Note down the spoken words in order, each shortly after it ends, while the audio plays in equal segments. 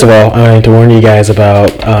First of all, I need to warn you guys about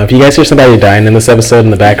if you guys hear somebody dying in this episode in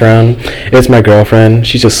the background, it's my girlfriend.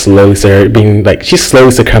 She's just slowly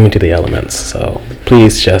succumbing to the elements. So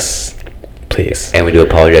please. And we do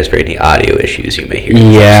apologize for any audio issues you may hear.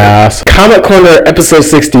 Yeah. Comic Corner episode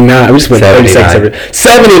 69. We just went 30 seconds.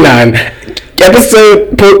 79.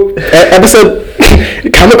 Episode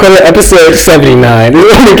Comic Corner episode 79. We're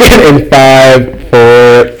going to begin in 5,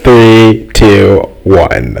 4, 3, 2,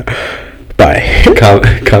 1. Bye.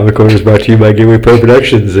 Comic Corner is brought to you by Gateway Pro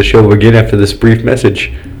Productions. The show will begin after this brief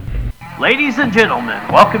message. Ladies and gentlemen,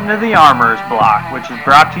 welcome to the Armor's Block, which is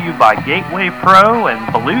brought to you by Gateway Pro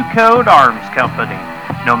and Blue Code Arms Company.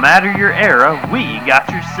 No matter your era, we got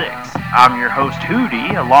your six. I'm your host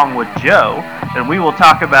Hootie, along with Joe, and we will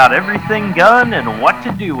talk about everything gun and what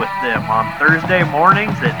to do with them on Thursday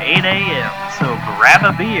mornings at 8 a.m. So grab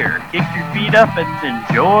a beer, kick your feet up, and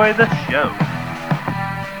enjoy the show.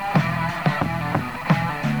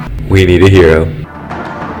 We need a hero.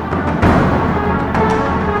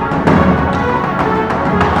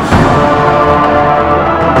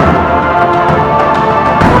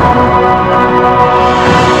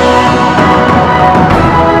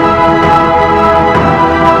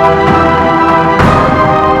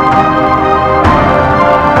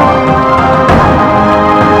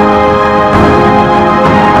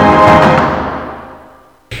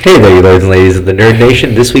 Hey there, you lords and ladies of the Nerd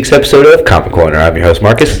Nation. This week's episode of Comic Corner. I'm your host,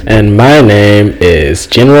 Marcus. And my name is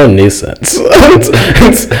General Nuisance.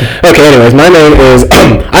 Okay, anyways, my name is...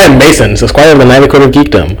 I am Mason, Squire of the Navy Court of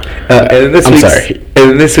Geekdom.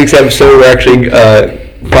 In this week's episode, we're actually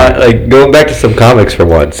going back to some comics for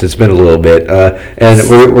once. It's been a little bit. And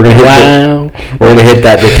we're going to hit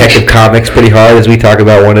that Detective Comics pretty hard as we talk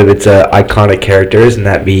about one of its iconic characters, and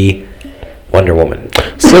that be Wonder Woman.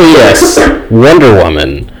 So yes, Wonder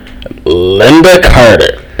Woman, Linda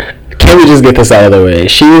Carter. Can we just get this out of the way?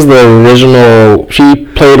 She was the original. She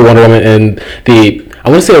played Wonder Woman in I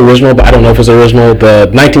want to say original, but I don't know if it's original. The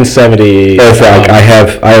 1970. I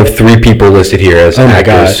have three people listed here as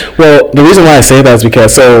actors. My god. Well, the reason why I say that is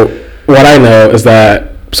because what I know is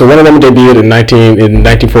that Wonder Woman debuted in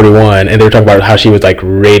 1941, and they were talking about how she was like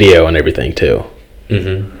radio and everything too.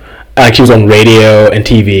 Mm-hmm. Like she was on radio and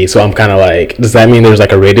TV, so I'm kind of like, does that mean there's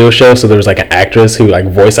like a radio show? So there's like an actress who like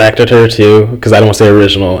voice acted her too? Because I don't want to say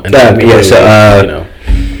original. And I don't know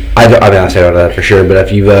that for sure. But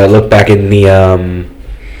if you look back in the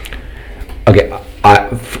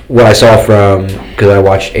what I saw from, because I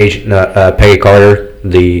watched Peggy Carter,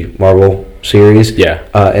 the Marvel series. Yeah.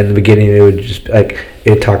 In the beginning, it would just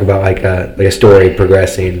it'd talk about like a story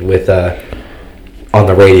progressing with on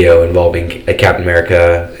the radio involving Captain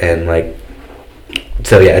America and it's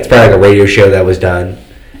probably like a radio show that was done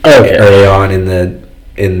early on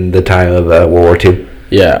in the time of World War II.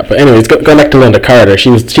 Yeah, but anyways, going back to Linda Carter,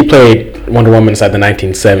 she played Wonder Woman inside the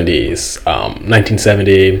 1970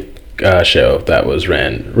 show that was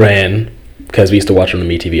ran because we used to watch it on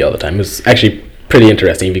the MeTV all the time. It was actually pretty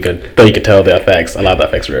interesting though you could tell the effects. A lot of the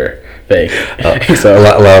effects were fake. So a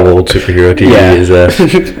lot of old superhero TV is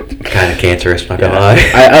kind of cancerous. Not gonna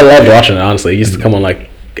lie. I loved watching it. Honestly, it used to come on like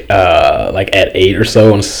at 8 or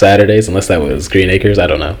so on Saturdays, unless that was Green Acres. I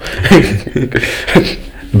don't know.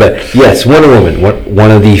 But yes, Wonder Woman,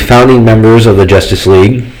 one of the founding members of the Justice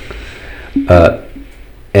League,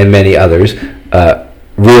 and many others.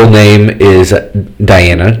 Real name is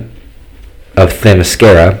Diana of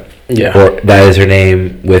Themyscira. Yeah. Or that is her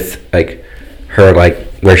name with her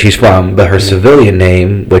where she's from, but her civilian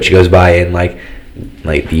name, which goes by in like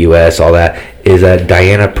the U.S., all that, is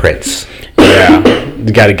Diana Prince. Yeah,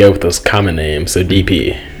 you got to go with those common names. So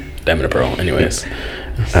DP, Diamond Pearl. Anyways,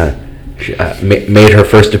 she made her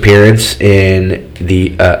first appearance in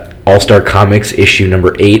the All-Star Comics issue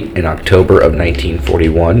number 8 in October of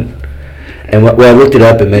 1941. And when I looked it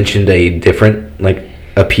up, it mentioned a different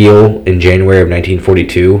appeal in January of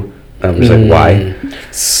 1942. Why?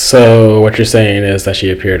 So what you're saying is that she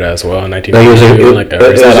appeared as well in 1942?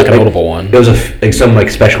 Is that a notable one? It was some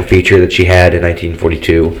special feature that she had in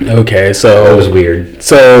 1942. Okay, so it was weird.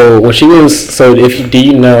 So do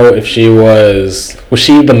you know if she was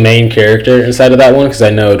she the main character inside of that one? Because I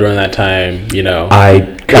know during that time,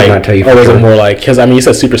 I could not tell you. Or was it more because you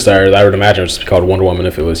said superstar? I would imagine it was called Wonder Woman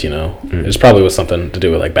if it was it probably was something to do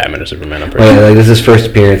with Batman or Superman. I'm pretty sure. This is his first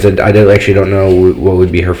appearance, and I don't know what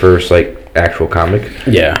would be her first actual comic.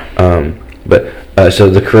 Yeah. So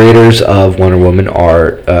the creators of Wonder Woman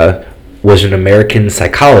was an American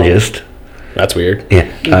psychologist. That's weird. Yeah.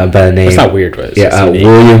 By the name. That's not weird, but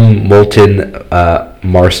William Moulton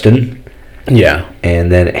Marston. Yeah. And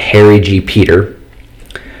then Harry G. Peter.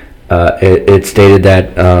 It stated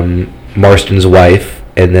that Marston's wife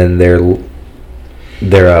and then their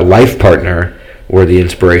life partner were the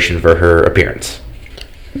inspiration for her appearance.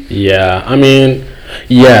 Yeah, I mean,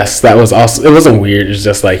 yes, that was also, it wasn't weird. It was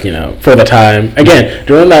just like, for the time. Again,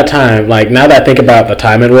 during that time, like, now that I think about the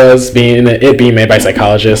time it was, being made by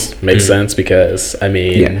psychologists makes sense because, I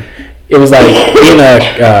mean, it was like being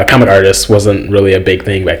a comic artist wasn't really a big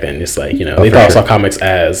thing back then. It's like, they saw comics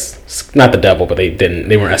as not the devil, but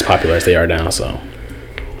they weren't as popular as they are now, so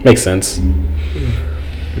makes sense.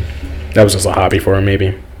 That was just a hobby for him,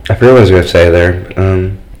 maybe. I forget what I was going to say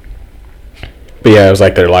there. But yeah, it was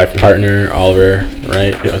like their life partner, Oliver,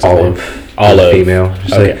 right? Olive. Female.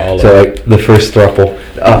 Okay, Olive. So like the first throuple.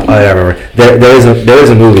 I remember. There is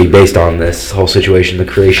a movie based on this whole situation, the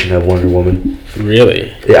creation of Wonder Woman.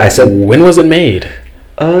 Really? Yeah, I said. When was it made?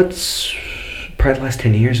 It's probably the last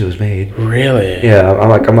 10 years it was made. Really? Yeah,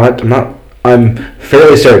 I'm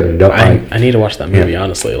fairly certain. I need to watch that movie,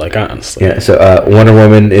 honestly. Like, honestly. Yeah. So Wonder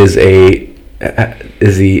Woman is a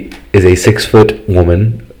 6-foot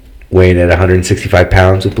woman, weighing at 165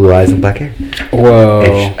 pounds with blue eyes and black hair.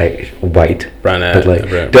 Whoa. And white. Brunette.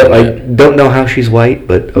 But don't know how she's white,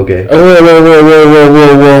 but okay. Whoa,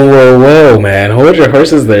 man. Hold your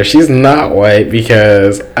horses there. She's not white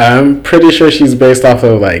because I'm pretty sure she's based off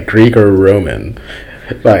of, like, Greek or Roman.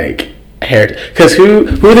 Like, heritage. Because who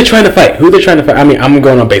are they trying to fight? I mean, I'm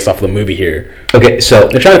going on based off of the movie here. Okay, so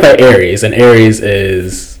they're trying to fight Ares, and Ares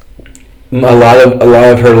is... a lot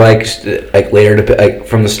of her like later like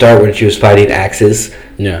from the start when she was fighting Axis,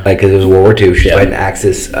 like because it was World War II, she was fighting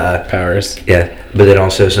Axis powers, but then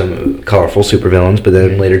also some colorful supervillains, but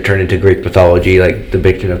then later turned into Greek mythology, like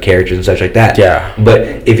depiction of characters and such like that.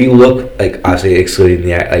 But if you look, like, obviously excluding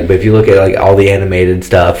but if you look at like all the animated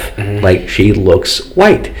stuff, like she looks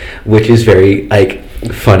white, which is very like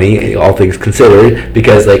funny, all things considered,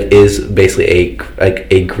 because like is basically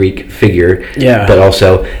a Greek figure, but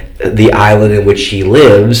also the island in which she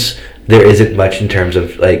lives, there isn't much in terms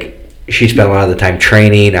of like she spent a lot of the time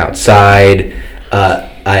training outside.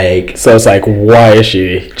 So it's like, why is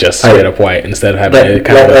she just straight up white instead of having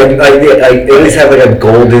at least have like a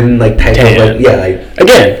golden like type tan. Of like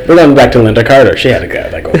again, we're going back to Linda Carter. She had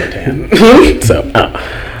that golden tan.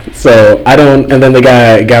 So I don't. And then the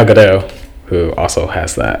guy Gal Gadot, who also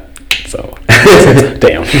has that. So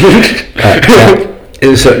damn.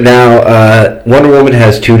 So now, Wonder Woman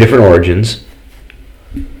has two different origins.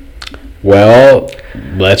 Well,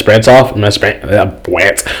 let's branch off. Branch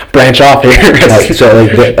off here. So,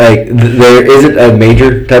 there isn't a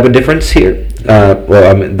major type of difference here.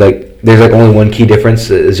 There's like only one key difference.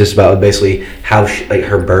 It's just about basically how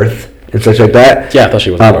her birth and such like that. Yeah, I thought she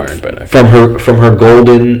was born, but from her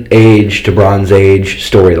golden age to bronze age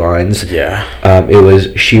storylines.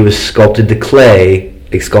 She was sculpted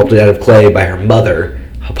out of clay by her mother,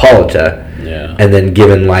 Hippolyta, and then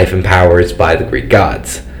given life and powers by the Greek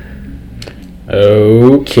gods.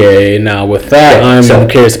 Okay, now with that, I'm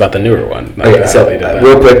curious about the newer one.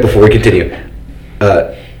 Real quick before we continue,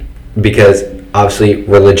 because obviously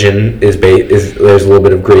religion there's a little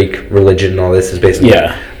bit of Greek religion and all this is based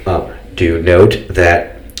on. Do note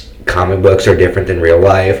that comic books are different than real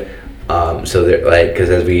life. So they're because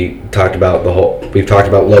as we've talked about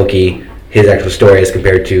Loki, his actual story as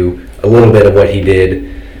compared to a little bit of what he did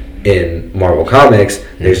in Marvel Comics.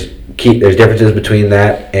 There's differences between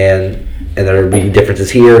that and there will be differences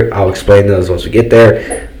here. I'll explain those once we get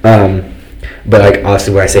there. But like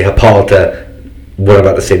honestly, when I say Hippolyta, what I'm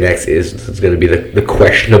about to say next is going to be the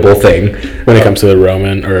questionable thing when it comes to the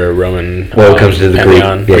Roman. Well, it comes to the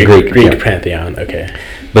pantheon, Greek pantheon. Okay.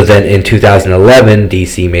 But then in 2011,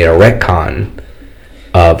 DC made a retcon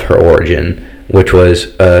of her origin, which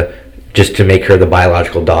was just to make her the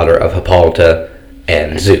biological daughter of Hippolyta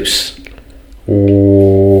and Zeus.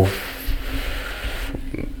 Ooh,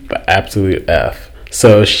 the absolute F.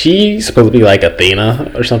 So she's supposed to be like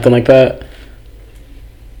Athena or something like that?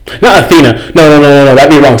 Not Athena. No. That'd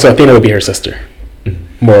be wrong. So Athena would be her sister,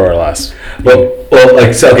 more or less. Well,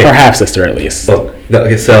 like so. Okay. Or half sister at least. Well, no,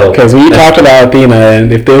 okay, so because we talked about Athena,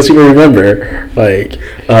 and if those people remember, like,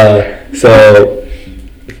 and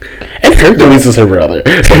Hercules is her brother.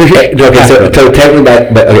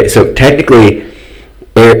 Technically,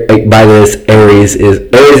 by this, Ares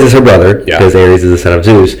is her brother because Ares is the son of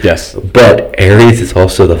Zeus. Yes, but Ares is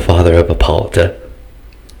also the father of Hippolyta.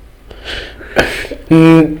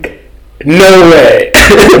 No way. No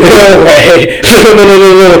way.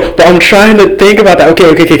 No. But I'm trying to think about that.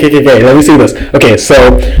 Okay. Let me see this. Okay,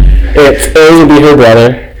 so it's Ares would be her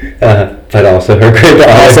brother. But also her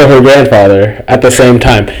grandfather. Also her grandfather at the same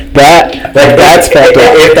time. That's fucked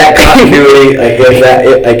up. If that continuity,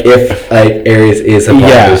 if Ares is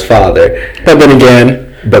Hippolyta's father. But then again,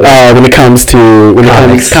 when it comes to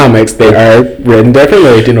comics, they are written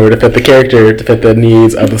differently in order to fit the character, to fit the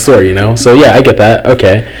needs of the story. You know. So yeah, I get that.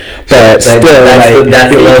 Okay, but still,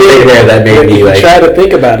 that's the little thing there that made me like. Try to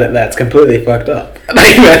think about it. That's completely fucked up.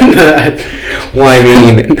 Well, I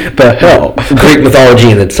mean, but hell, Greek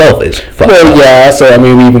mythology in itself is fucked up. Yeah, so I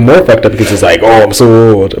mean, even more fucked up because it's like, oh, I'm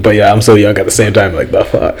so old, but yeah, I'm so young at the same time. Like the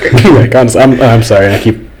fuck. Like, honestly, I'm sorry. I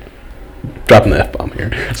keep dropping the F-bomb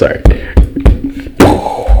here. Sorry.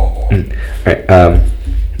 Alright,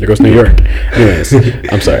 there goes New York. Anyways,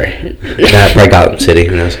 I'm sorry. Nah, probably Gotham City,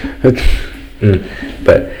 who knows.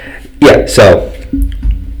 But, yeah, so,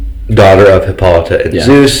 daughter of Hippolyta and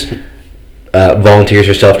Zeus, volunteers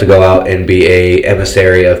herself to go out and be a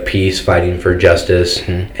emissary of peace, fighting for justice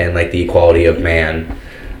and, like, the equality of man.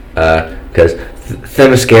 Because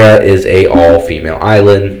Themyscira is a all-female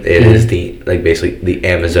island. It is basically the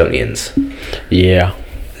Amazonians. Yeah.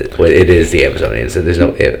 It is the Amazonians. There's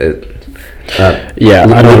no. I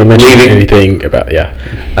don't want to mention anything about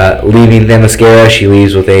leaving Themyscira, she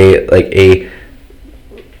leaves with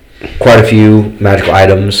quite a few magical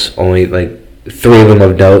items. Only like 3 of them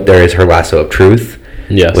of note. There is her lasso of truth.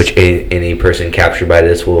 Yes. Which any person captured by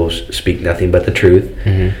this will speak nothing but the truth.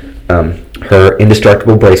 Her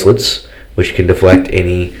indestructible bracelets, which can deflect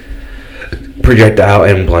any projectile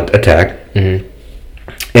and blunt attack.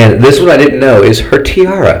 And this one I didn't know is her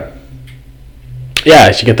tiara.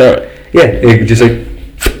 Yeah, she can throw it. Yeah, it just like...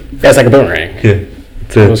 Yeah, it's like a boomerang. Yeah.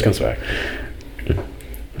 It always comes back.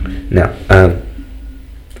 Now,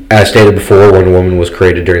 as stated before, Wonder Woman was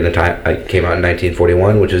created during the time... It came out in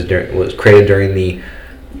 1941, which was created during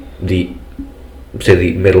the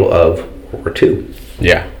middle of World War II.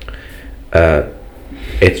 Yeah.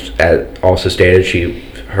 It's also stated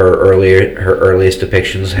her earliest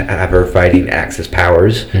depictions have her fighting Axis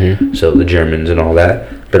powers, so the Germans and all that.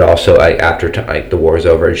 But also, after the war's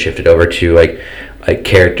over, it shifted over to like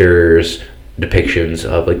characters depictions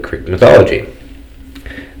of like Greek mythology,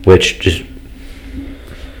 which just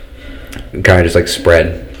kind of just like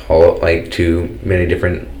spread all like to many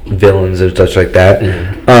different villains and such like that.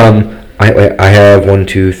 I have 1,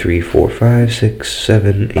 2, 3, 4, 5, 6,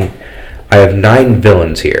 7, 8. I have 9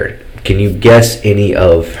 villains here. Can you guess any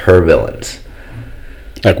of her villains?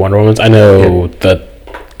 Like Wonder Woman's? I know the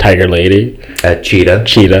Tiger Lady. Cheetah.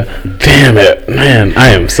 Damn it, man! I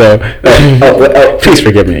am so. Please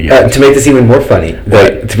forgive me again. To make this even more funny,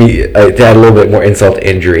 to add a little bit more insult to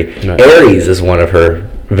injury, Ares is one of her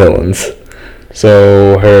villains.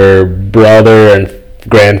 So her brother and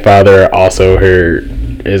grandfather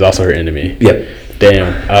is also her enemy. Yep.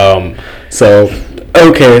 Damn.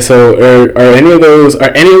 Okay, so are any of those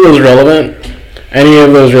relevant? Any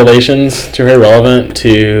of those relations to her relevant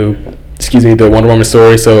to, the Wonder Woman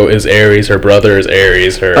story? So is Ares her brother? Is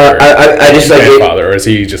Ares her I just grandfather, or is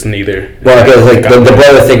he just neither? Well, because the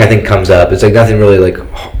brother thing I think comes up. It's like nothing really like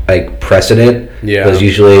precedent. Yeah. Because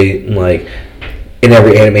usually like in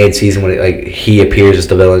every animated season when he appears as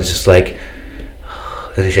the villain, it's just like.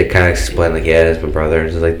 They should kind of explain it's my brother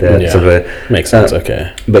and stuff like that. Yeah, so, makes sense.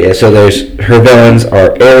 Okay. But yeah, so there's her villains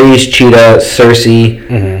are Ares, Cheetah, Circe,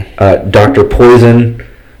 Dr. Poison.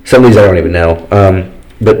 Some of these I don't even know.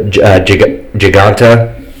 But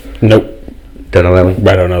Giganta. Nope. Don't know that one.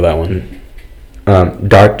 I don't know that one.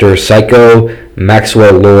 Dr. Psycho,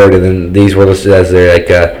 Maxwell Lord, and then these were listed as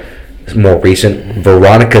their more recent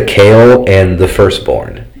Veronica Cale and the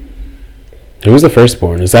Firstborn. Who was the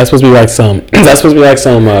Firstborn? Is that supposed to be like some? Is that supposed to be like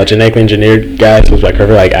some genetically engineered guy? Supposed to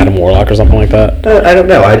be like Adam Warlock or something like that? I don't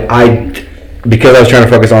know. I because I was trying to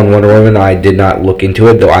focus on Wonder Woman, I did not look into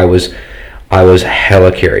it. Though I was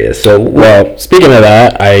hella curious. So well, speaking of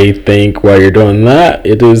that, I think while you're doing that,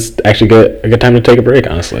 it is actually a good time to take a break.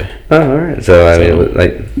 Honestly. Oh, all right. So I mean,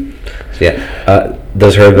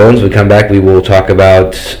 those are our villains. When we come back, we will talk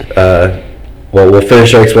about. We'll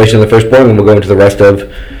finish our explanation of the Firstborn, and we'll go into the rest of.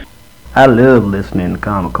 I love listening to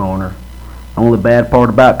Comic Corner. Only bad part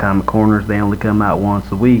about Comic Corner is they only come out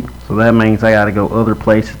once a week, so that means I gotta go other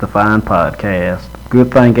places to find podcasts.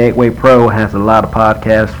 Good thing Gateway Pro has a lot of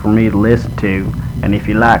podcasts for me to listen to, and if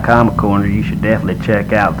you like Comic Corner, you should definitely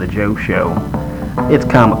check out The Joe Show. It's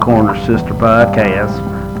Comic Corner's sister podcast.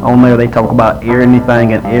 On there they talk about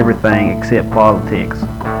anything and everything except politics.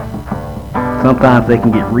 Sometimes they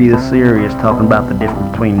can get real serious talking about the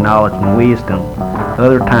difference between knowledge and wisdom.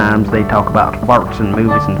 Other times they talk about farts and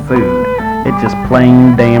movies and food. It's just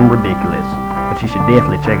plain damn ridiculous. But you should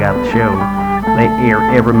definitely check out the show. They air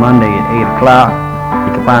every Monday at 8 o'clock You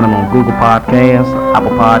can find them on Google Podcasts,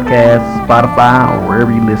 Apple Podcasts, Spotify, or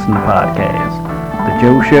wherever you listen to podcasts. The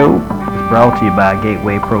Joe Show is brought to you by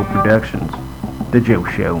Gateway Pro Productions. The Joe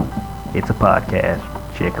Show. It's a podcast.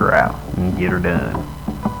 Check her out and get her done.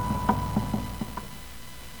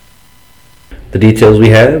 The details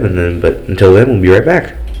we have, but until then, we'll be right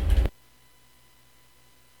back.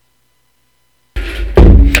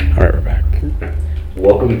 All right, we're back.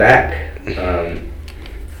 Welcome back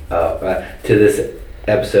to this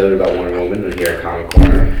episode about Wonder Woman here at Comic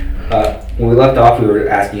Corner. When we left off, we were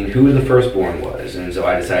asking who the firstborn was, and so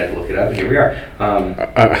I decided to look it up, and here we are.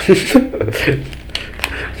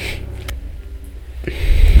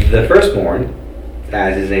 The firstborn,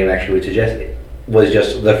 as his name actually would suggest, was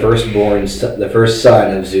just the first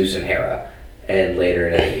son of Zeus and Hera, and later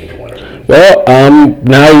into Wonder Woman. Well,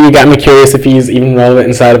 now you got me curious if he's even relevant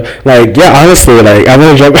inside of, like, yeah, honestly, like,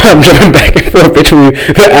 I'm jumping back and forth between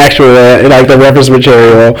the actual, like, the reference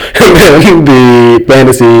material and the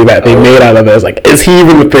fantasy that they made out of it. It's like, is he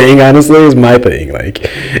even a thing, honestly, is my thing, like,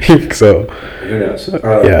 so. Who knows?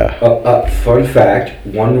 Yeah. Fun fact,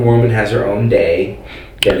 Wonder Woman has her own day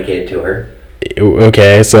dedicated to her.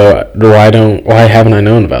 Okay, so why haven't I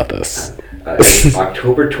known about this?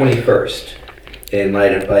 October 21st, in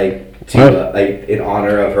light of in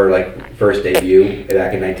honor of her first debut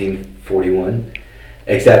back in 1941.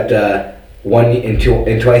 Except in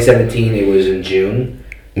 2017 it was in June.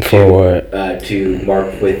 For what? To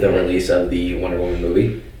mark with the release of the Wonder Woman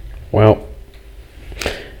movie. Well,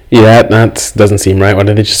 yeah, that doesn't seem right. Why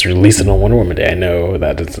did they just release it on Wonder Woman Day? I know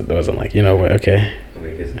that wasn't like, you know what? Okay.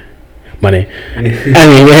 Money. I mean,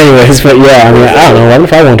 anyways, but yeah, I mean, I don't know. What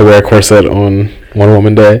if I wanted to wear a corset on Wonder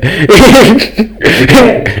Woman Day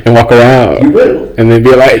and walk around? You will. And they'd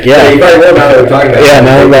be like, yeah. You probably will now that we're talking about it. Yeah,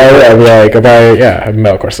 now I'd be like, have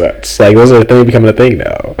metal corsets. Like, those are becoming a thing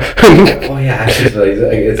now. Oh, yeah.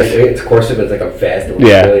 It's corset, but it's like a vest. It looks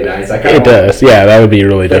really nice. It does. Yeah, that would be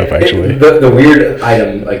really dope, actually. The weird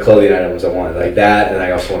item, like clothing items I want, like that, and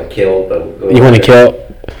I also want a kilt. You want a kilt?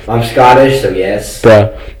 I'm Scottish, so yes.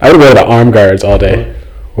 Bruh, I would wear the arm guards all day.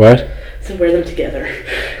 What? So wear them together.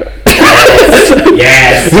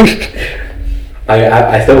 Yes.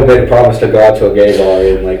 I still made a promise to go out to a gay bar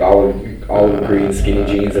in like olive green skinny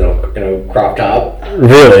jeans and a crop top.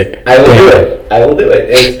 Really? I will do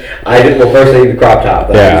it. First I need the crop top,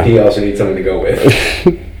 but I also need something to go with.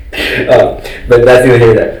 But that's neither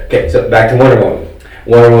here nor there. Okay, so back to Wonder Woman.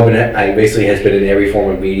 Wonder Woman basically has been in every form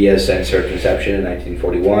of media since her conception in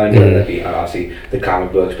 1941, whether that be obviously the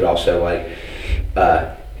comic books, but also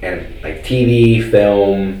TV,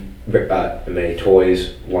 film, many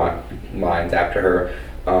toys lines after her.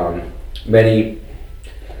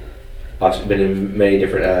 Also been in many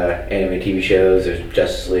different anime TV shows. There's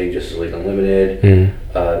Justice League Unlimited, and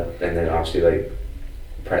then obviously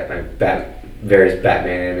various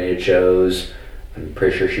Batman animated shows. I'm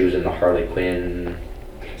pretty sure she was in the Harley Quinn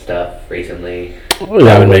stuff recently. Well,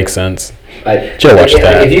 that would make sense. Joe watched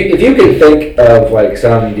that. If you can think of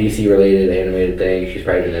some DC related animated thing, she's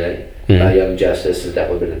probably been in it. Young Justice has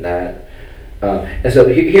definitely been in that. And so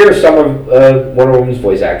here are some of Wonder Woman's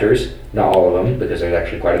voice actors. Not all of them, because there's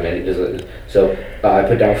actually quite a many. So I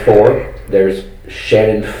put down 4. There's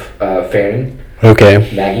Shannon Fanning, okay,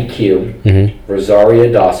 Maggie Q,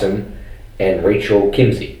 Rosaria Dawson, and Rachel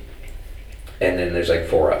Kimsey. And then there's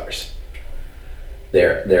 4 others.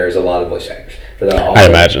 There's a lot of voice actors. But also, I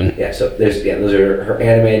imagine. Yeah, so those are her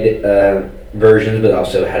animated versions, but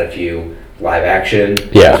also had a few live action.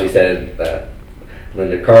 Yeah. As we said,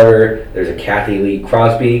 Linda Carter. There's a Kathy Lee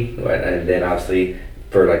Crosby, and then obviously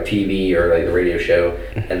for TV or the radio show,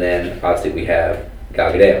 and then obviously we have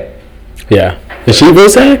Gal Gadot. Yeah. Is she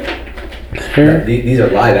voice act? These are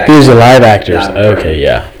live actors. These are live actors. Okay,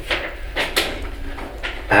 yeah.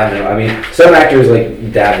 I don't know. I mean, some actors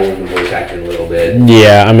dabble in the voice acting a little bit.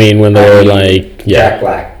 Yeah, I mean when they're Jack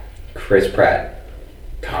Black, Chris Pratt,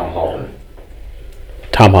 Tom Holland.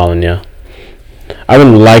 Yeah. I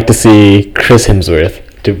would like to see Chris Hemsworth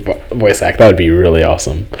do voice act. That would be really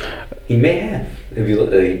awesome. He may have. If you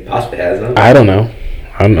look, he possibly has. No? I don't know.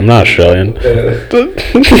 I'm not Australian. What's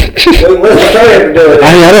Australia doing?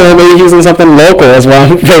 I don't know. Maybe he's in something local. That's what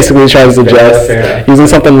I'm basically trying to suggest. He's in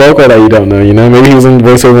something local that you don't know. Maybe he was in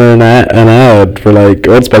voiceover an ad for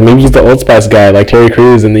Old Spice. Maybe he's the Old Spice guy, like Terry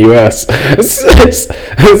Crews in the U.S. I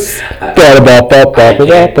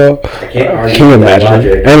can't argue. Can you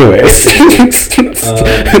imagine? Anyways.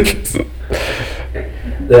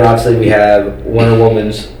 Then obviously we have Wonder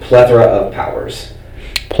Woman's plethora of powers.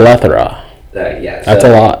 Plethora. Yeah, that's a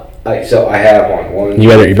lot. So I have one. 1, you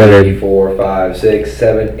better. 3, 4, 5, 6,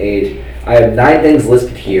 7, 8, I have 9 things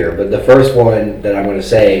listed here, but the first one that I'm going to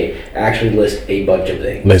say actually lists a bunch of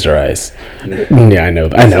things. Laser eyes. Yeah, I know.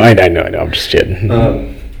 I'm just kidding.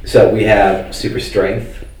 So we have super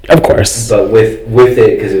strength. Of course. But with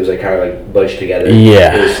it, because it was like kind of like bunched together.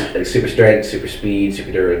 Yeah. It was like super strength, super speed,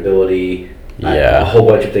 super durability. Yeah. A whole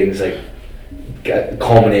bunch of things like got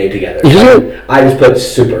culminated together. Usually, I just put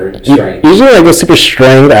super strength. Usually, like with super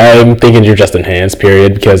strength, I'm thinking you're just enhanced.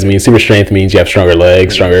 Period. Because I mean, super strength means you have stronger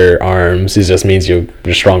legs, stronger arms. It just means you're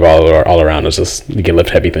strong all around. It's just you can lift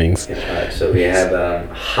heavy things. So we have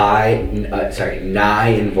nigh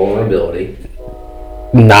invulnerability.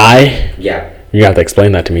 Nigh. Yeah. You have to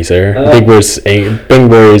explain that to me, sir. Big words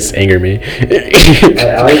anger me.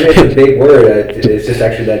 I like it's a big word. It's just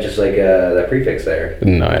actually that just like the prefix there.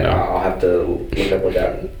 No, I know. I'll have to look up what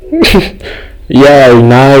that. Yeah,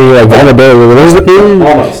 now you're like vulnerability. What does it mean?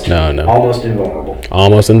 Almost. No. Almost invulnerable.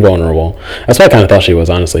 Almost invulnerable. That's what I kind of thought she was,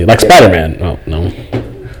 honestly. Like Spider-Man. Oh, no.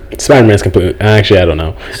 Spider-Man's completely... Actually, I don't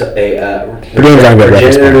know. So a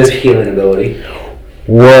regenerative healing ability.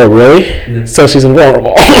 Whoa, really? Mm-hmm. So she's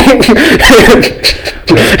invulnerable. Healing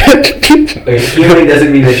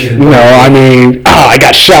doesn't mean that she's invulnerable. No, I mean, I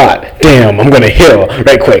got shot. Damn, I'm going to heal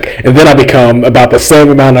right quick. And then I become about the same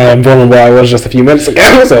amount of invulnerable I was just a few minutes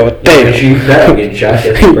ago. So, damn. She's better getting shot. She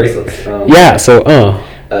has some bracelets. Yeah, so,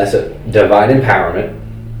 So, divine empowerment.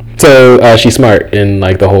 So, she's smart in,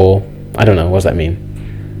 like, the whole... I don't know. What does that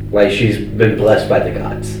mean? Like, she's been blessed by the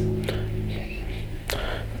gods.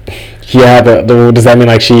 Yeah, does that mean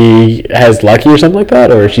like she has lucky or something like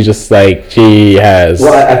that, or she just like she has?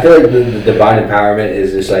 Well, I feel like the divine empowerment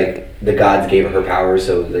is just like the gods gave her powers,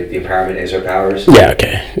 so like the empowerment is her powers. Yeah.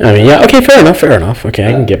 Okay. I mean, yeah. Okay. Fair enough. Okay,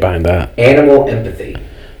 I can get behind that. Animal empathy.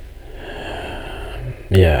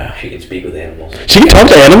 Yeah. She can speak with animals. She can talk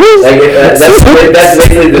to animals. Like that's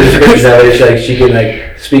basically the description of it. It's like she can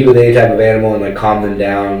like speak with any type of animal and like calm them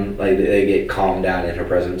down. Like they get calmed down in her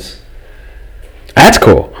presence. That's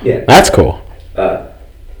cool. Yeah. That's cool.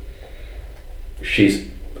 She's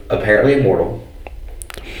apparently immortal.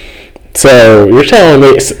 So you're telling me,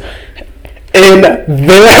 and she's invulnerable.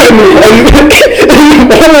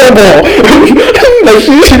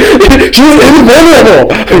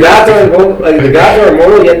 The gods are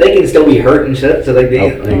immortal, yet they can still be hurt and shit. So like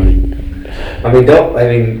they,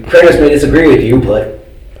 Kratos may disagree with you, but.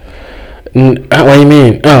 What do you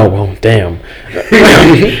mean? Oh well, damn.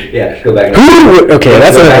 Yeah, go back. Okay,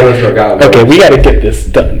 okay. We gotta get this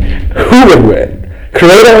done. Who would win,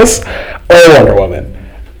 Kratos or Wonder Woman?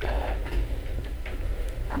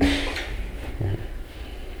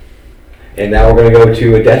 And now we're gonna go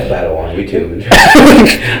to a death battle on YouTube.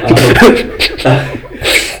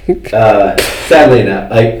 Sadly enough,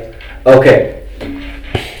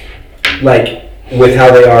 with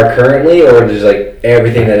how they are currently, or just like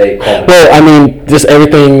everything that they culminated? Well, I mean, just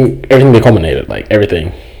everything they culminated, like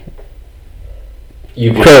everything.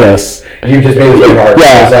 Kratos. You just made it really hard.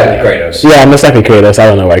 Yeah. Kratos. Yeah, most likely Kratos. I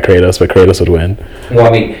don't know why Kratos, but Kratos would win. Well,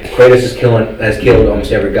 I mean, Kratos has killed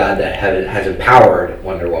almost every god that has empowered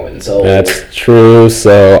Wonder Woman. So that's true.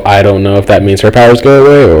 So I don't know if that means her powers go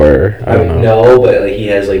away, or I don't know. No, but like he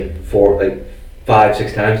has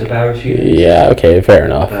 5-6 times the powers she has. Yeah. Okay. Fair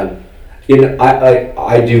enough.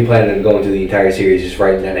 I do plan on going through the entire series, just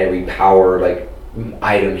writing down every power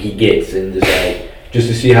item he gets, and just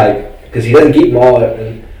to see how, because he doesn't keep them all.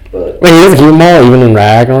 Wait, he doesn't keep them all even in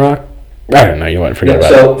Ragnarok? I don't know. You want to forget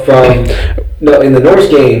about it. In the Norse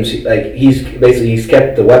games, he's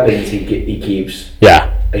kept the weapons he keeps.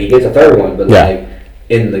 Yeah. He gets a third one, but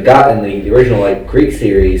in the original Greek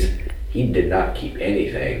series, he did not keep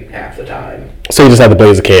anything half the time. So he just had the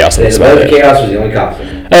Blaze of Chaos. The Blaze of Chaos was the only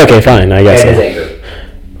constant. Okay, fine. I guess. And his anger.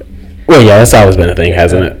 Well, yeah, that's always been a thing,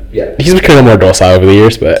 hasn't it? Yeah. He's become more docile over the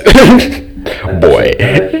years, but boy.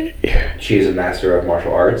 She is a master of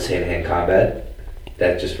martial arts, hand-to-hand combat.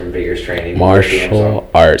 That's just from vigorous training. Martial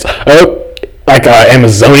arts. Oh,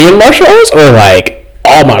 Amazonian martial arts, or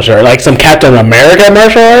all martial arts, like some Captain America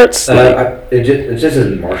martial arts. It just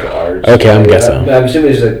isn't martial arts. Okay, I'm guessing. I'm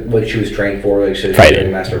assuming it's what she was trained for, she was a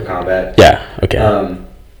master of combat. Yeah. Okay.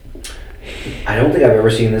 I don't think I've ever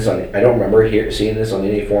seen this on. I don't remember seeing this on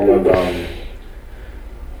any form of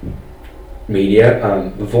media.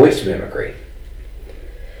 Voice mimicry.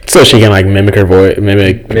 So she can mimic her voice,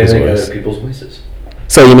 mimic other people's voices.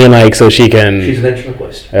 So you mean so she can? She's an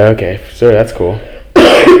ventriloquist. Okay, sure, that's cool.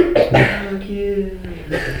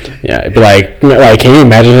 Yeah, but can you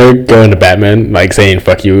imagine her going to Batman saying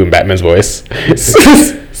 "fuck you" in Batman's voice?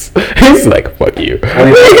 Yes. He's like, fuck you. I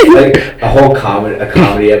mean, like a whole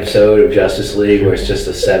comedy episode of Justice League where it's just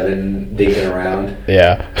the 7 digging around.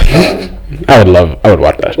 Yeah. I would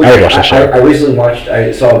watch that. I would watch that show. I recently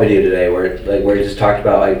I saw a video today where he just talked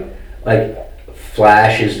about like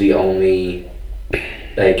Flash is the only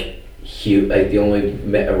the only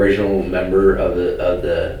original member of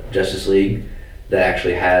the Justice League that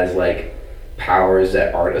actually has like powers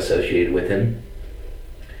that aren't associated with him.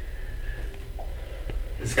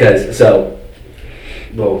 It's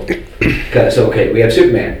okay, we have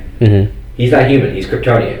Superman. Mm-hmm. He's not human. He's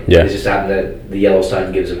Kryptonian. Yeah. It's just happened that the yellow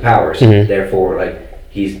sun gives him powers. Mm-hmm. Therefore,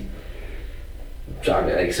 he's so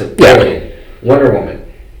Yeah. Wonder Woman,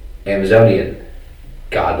 Amazonian,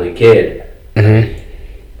 godly kid,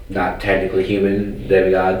 Mm-hmm. not technically human,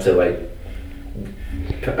 demigod. So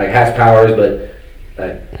has powers, but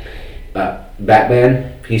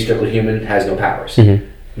Batman, he's strictly human, has no powers.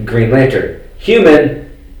 Mm-hmm. Green Lantern,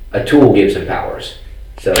 human, a tool gives him powers.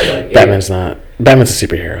 So Batman's a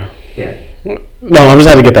superhero. Yeah. No, I'm just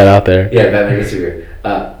had to get that out there. Yeah, Batman is super.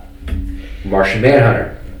 Martian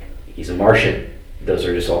Manhunter. He's a Martian. Those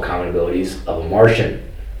are just all common abilities of a Martian.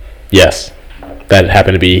 Yes. That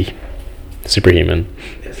happened to be superhuman.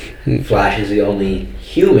 Yes. Flash is the only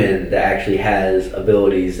human that actually has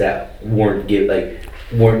abilities that weren't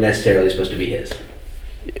necessarily supposed to be his.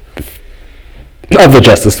 Of the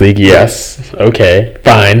Justice League, yes. Okay,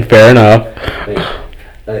 fine, fair enough.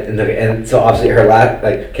 And so obviously her last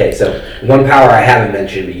so one power I haven't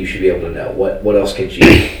mentioned, but you should be able to know. What else can she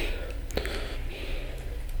do?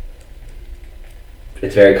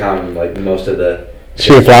 It's very common, most of the... She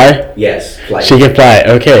can fly? Yes, flight. She can fly,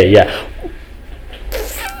 okay, yeah.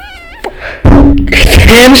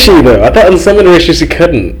 Can she, though? I thought in some iterations she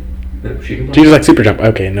couldn't. No, she can fly. She was like super jump.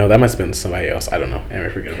 Okay, no, that must have been somebody else. I don't know. Anyway,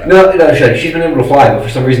 forget about it. No, she's been able to fly, but for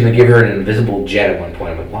some reason they give her an invisible jet at one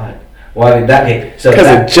point. I'm like, what? Well, I mean, because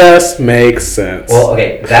it just makes sense. Well,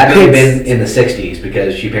 okay, that may have been in the 60s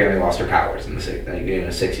because she apparently lost her powers in the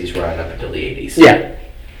 60s running up until the 80s. Yeah.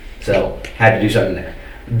 So, had to do something there.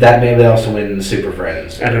 That may have also been the Super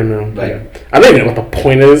Friends. I don't know. I don't even know what the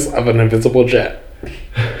point is of an invisible jet.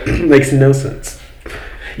 It makes no sense.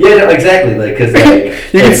 Yeah, no, exactly. Because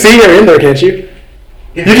you can see her in there, can't you?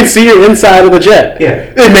 Yeah. You can see her inside of the jet.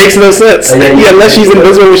 Yeah. It makes no sense. Unless she's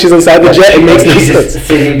invisible when she's inside the jet, it makes no sense.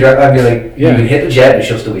 You can hit the jet, but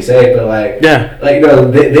she'll still be safe. But they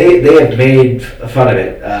have made fun of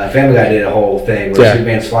it. Family Guy did a whole thing where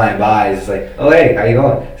Superman's flying by. It's like, oh hey, how you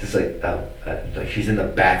going? It's just like, oh, she's in the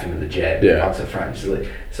bathroom of the jet. Yeah. Walks up front. She's like,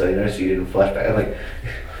 so you notice you didn't flashback. I'm like,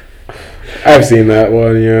 I've seen that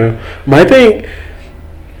one. Yeah. My thing.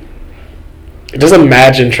 Just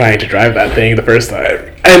imagine trying to drive that thing the first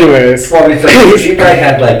time. Anyways. Well, she probably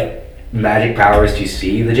had magic powers to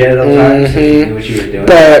see the jet at all times, so she knew what she was doing.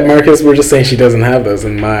 But Marcus, we're just saying she doesn't have those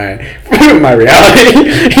in my reality.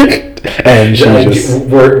 And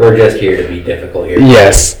we're just here to be difficult here.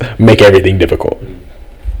 Yes, make everything difficult.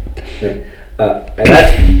 And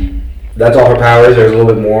that's all her powers. There's a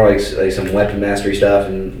little bit more, like some weapon mastery stuff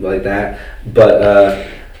and like that. But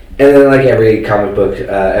and then every comic book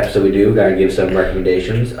episode we do, gotta give some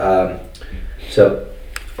recommendations. So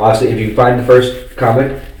obviously, if you find the first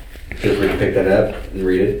comic, feel free to pick that up and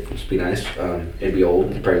read it. It'd be nice. It'd be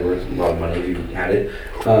old. It'd probably worth a lot of money if you had it.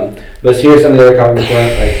 But here's some of the other comic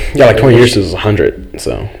books. 20 years is 100,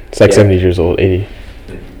 so it's 70 years old, 80.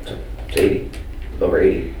 So it's 80, over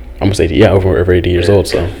 80. Almost 80, yeah, over 80 years old,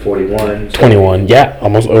 so. 41. 21, yeah,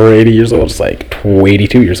 almost over 80 years old. It's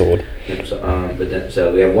 82 years old.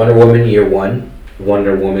 So we have Wonder Woman Year 1,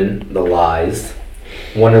 Wonder Woman The Lies,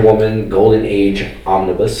 Wonder Woman Golden Age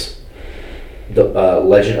Omnibus, The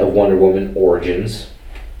Legend of Wonder Woman Origins,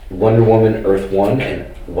 Wonder Woman Earth 1,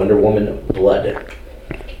 and Wonder Woman Blood.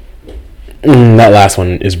 That last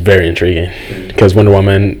one is very intriguing because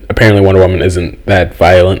apparently Wonder Woman isn't that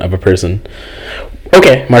violent of a person.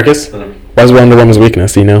 Okay, Marcus, what's Wonder Woman's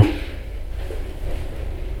weakness? Do you know?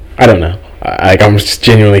 I don't know. I'm just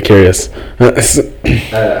genuinely curious. I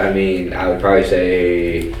would probably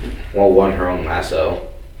say, one, her own lasso.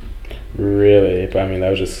 Really? But that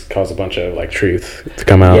would just cause a bunch of truth to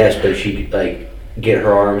come out. Yes, but she get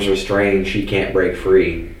her arms restrained. She can't break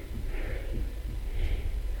free.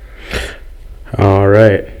 All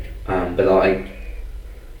right. But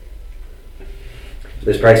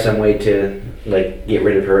there's probably some way to get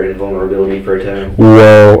rid of her invulnerability for a time.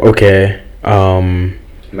 Whoa. Okay.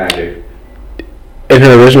 Magic. In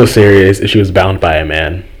her original series, she was bound by a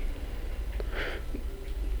man.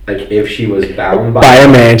 If she was bound by a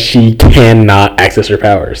man, she cannot access her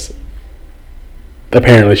powers.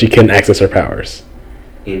 Apparently, she couldn't access her powers.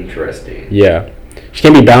 Interesting. Yeah. She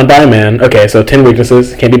can't be bound by a man. Okay, so 10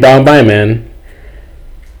 weaknesses. Can't be bound by a man.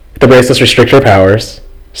 The bracelets restrict her powers,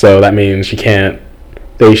 so that means she can't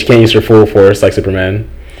use her full force like Superman.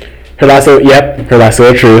 Her lasso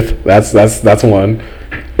of truth. That's one.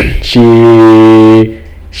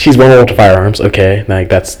 She's vulnerable to firearms. Okay, like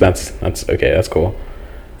that's okay. That's cool.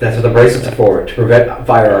 That's what the bracelets are for, to prevent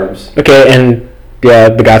firearms. Okay, and yeah,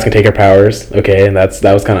 the gods can take her powers. Okay, and that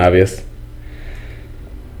was kind of obvious.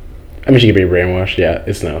 I mean, she could be brainwashed. Yeah,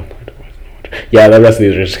 it's no. Yeah, the rest of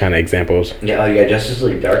these are just kind of examples. Yeah, Justice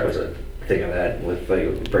League Dark was a thing of that with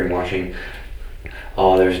like brainwashing.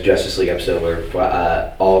 Oh, there's a Justice League episode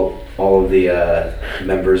where all of the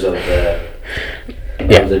members of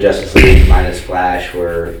the Justice League minus Flash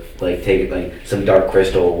were like taking like some dark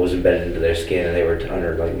crystal was embedded into their skin and they were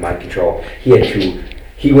under like mind control. He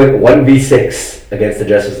went 1v6 against the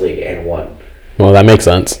Justice League and won. Well, that makes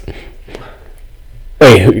sense.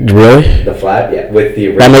 Wait, really? The Flash, yeah, with the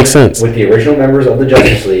that makes sense. With the original members of the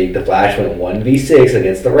Justice League, the Flash went 1v6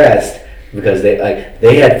 against the rest because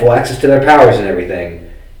they had full access to their powers and everything,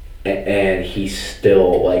 and he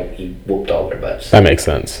still he whooped all their butts. That makes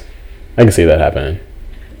sense. I can see that happening.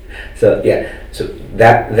 So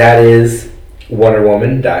that is Wonder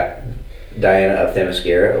Woman, Diana of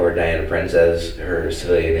Themyscira, or Diana Prince as her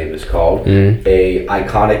civilian name is called. A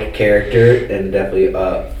iconic character and definitely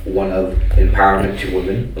one of empowerment to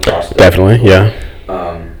women across the definitely world.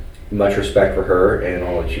 Yeah. Much respect for her and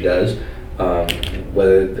all that she does,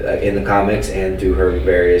 whether in the comics and through her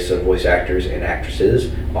various voice actors and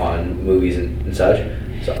actresses on movies and such.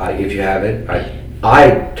 So if you haven't,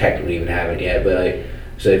 I technically even haven't yet, but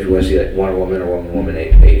so if you want to see like Wonder Woman or Wonder Woman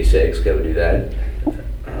 86, go do that.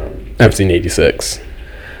 I've seen 86.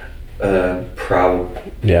 Probably.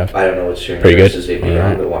 Yeah. I don't know what streaming pretty good. They'd be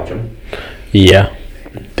on, but watch them. Yeah.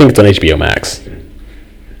 I think it's on HBO Max.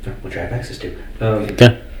 Which I have access to.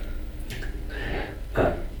 Yeah.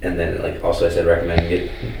 And then, also I said, recommend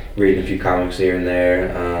reading a few comics here and there,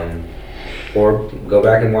 or go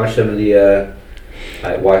back and watch some of the.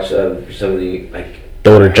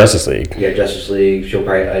 The Order Justice League. Yeah, Justice League. She'll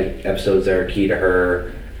probably episodes that are key to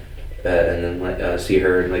her, and then see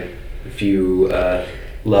her in a few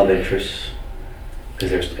love interests. Because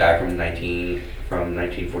there's the guy from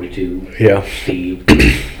 1942. Yeah. Steve.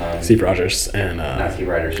 Steve Rogers and not Steve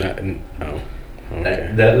Rogers. Okay.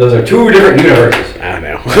 Those are two different universes. I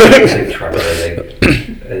know. His name's Trevor.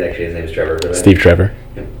 Actually, his name's Trevor. But, Steve Trevor.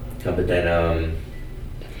 Yeah. But then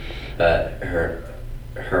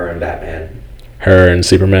her and Batman. Her and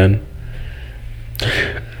Superman.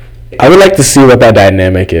 I would like to see what that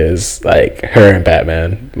dynamic is, her and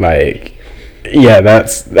Batman. That's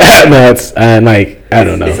and I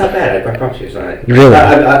don't know. It's not bad. I promise you, it's not. Really?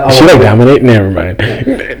 She dominate? Never mind.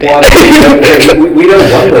 Well, we know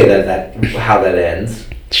one way that how that ends.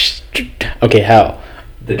 Okay, how?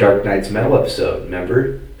 The Dark Knight's Metal episode.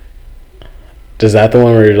 Remember? Is that the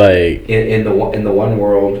one where in the one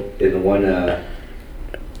world, in the one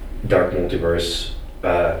dark multiverse,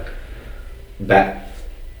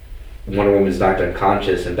 Wonder Woman's knocked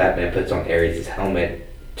unconscious and Batman puts on Ares' helmet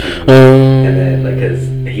and then because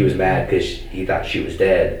he was mad because he thought she was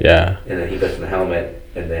dead. Yeah. And then he puts on the helmet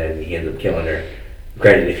and then he ends up killing her.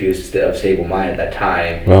 Granted, if he was of stable mind at that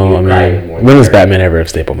time, well, when does Batman ever have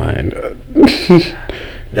stable mind?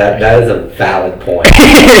 That is a valid point.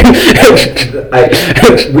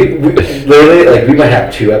 we literally we might have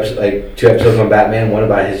two episodes on Batman. One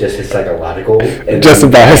about his psychological, and just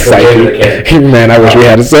about his psyche. Man, I wish we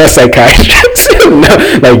had a psychiatrist.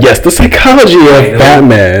 No, yes, the psychology of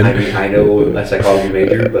Batman. I know a psychology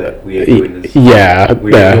major, but we ain't doing this. Yeah,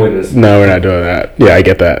 we ain't doing this. No, we're not doing that. Yeah, I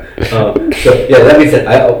get that. That being said,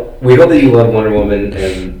 we hope that you love Wonder Woman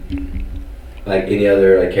and any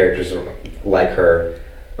other characters like her.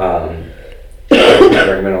 I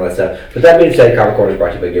recommend all that stuff. But that being said, Comic Corner is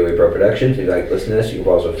brought to you by Gateway Pro Productions. If you like listening to this, you can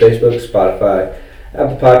follow us on Facebook, Spotify,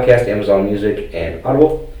 Apple Podcast, Amazon Music, and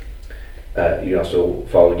Audible. You can also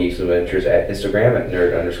follow Geeks Adventures at Instagram at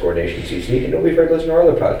nerd_nationcc. And don't be afraid to listen to our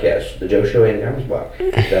other podcasts, The Joe Show and The Arms Block.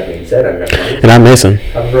 That being said, I'm Matt. And I'm Mason.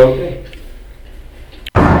 Have a great day.